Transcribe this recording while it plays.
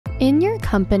In your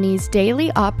company's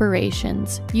daily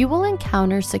operations, you will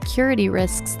encounter security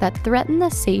risks that threaten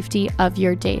the safety of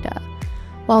your data.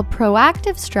 While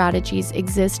proactive strategies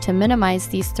exist to minimize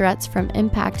these threats from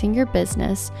impacting your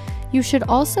business, you should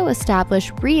also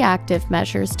establish reactive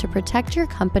measures to protect your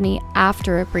company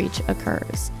after a breach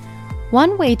occurs.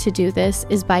 One way to do this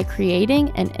is by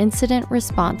creating an incident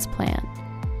response plan.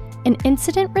 An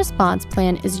incident response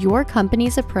plan is your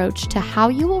company's approach to how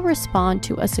you will respond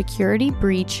to a security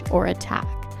breach or attack.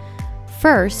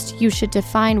 First, you should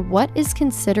define what is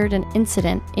considered an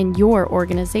incident in your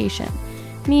organization,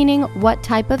 meaning what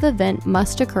type of event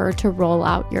must occur to roll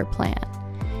out your plan.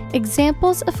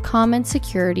 Examples of common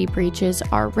security breaches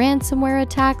are ransomware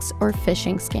attacks or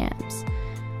phishing scams.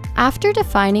 After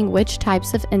defining which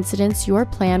types of incidents your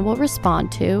plan will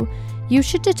respond to, you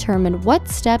should determine what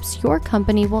steps your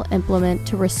company will implement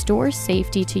to restore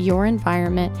safety to your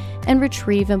environment and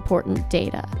retrieve important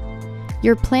data.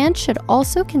 Your plan should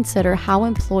also consider how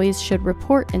employees should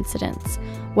report incidents,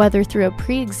 whether through a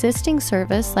pre-existing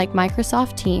service like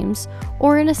Microsoft Teams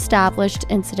or an established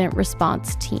incident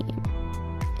response team.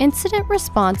 Incident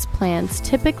response plans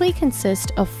typically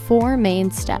consist of 4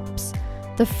 main steps.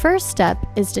 The first step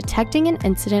is detecting an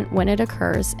incident when it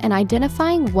occurs and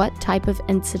identifying what type of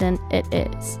incident it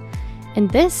is. In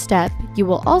this step, you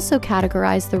will also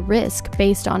categorize the risk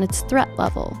based on its threat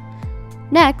level.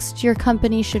 Next, your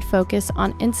company should focus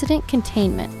on incident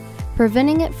containment,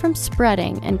 preventing it from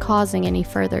spreading and causing any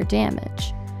further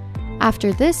damage.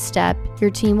 After this step, your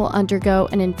team will undergo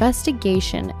an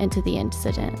investigation into the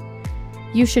incident.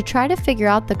 You should try to figure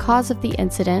out the cause of the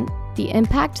incident, the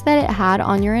impact that it had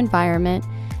on your environment,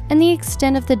 and the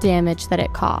extent of the damage that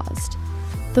it caused.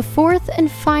 The fourth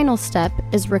and final step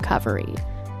is recovery.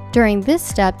 During this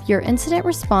step, your incident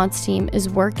response team is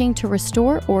working to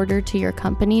restore order to your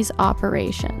company's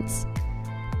operations.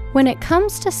 When it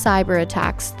comes to cyber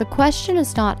attacks, the question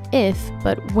is not if,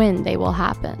 but when they will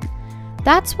happen.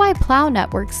 That's why Plow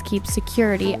Networks keeps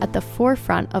security at the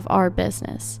forefront of our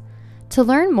business. To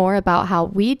learn more about how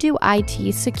we do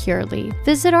IT securely,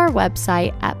 visit our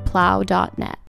website at plow.net.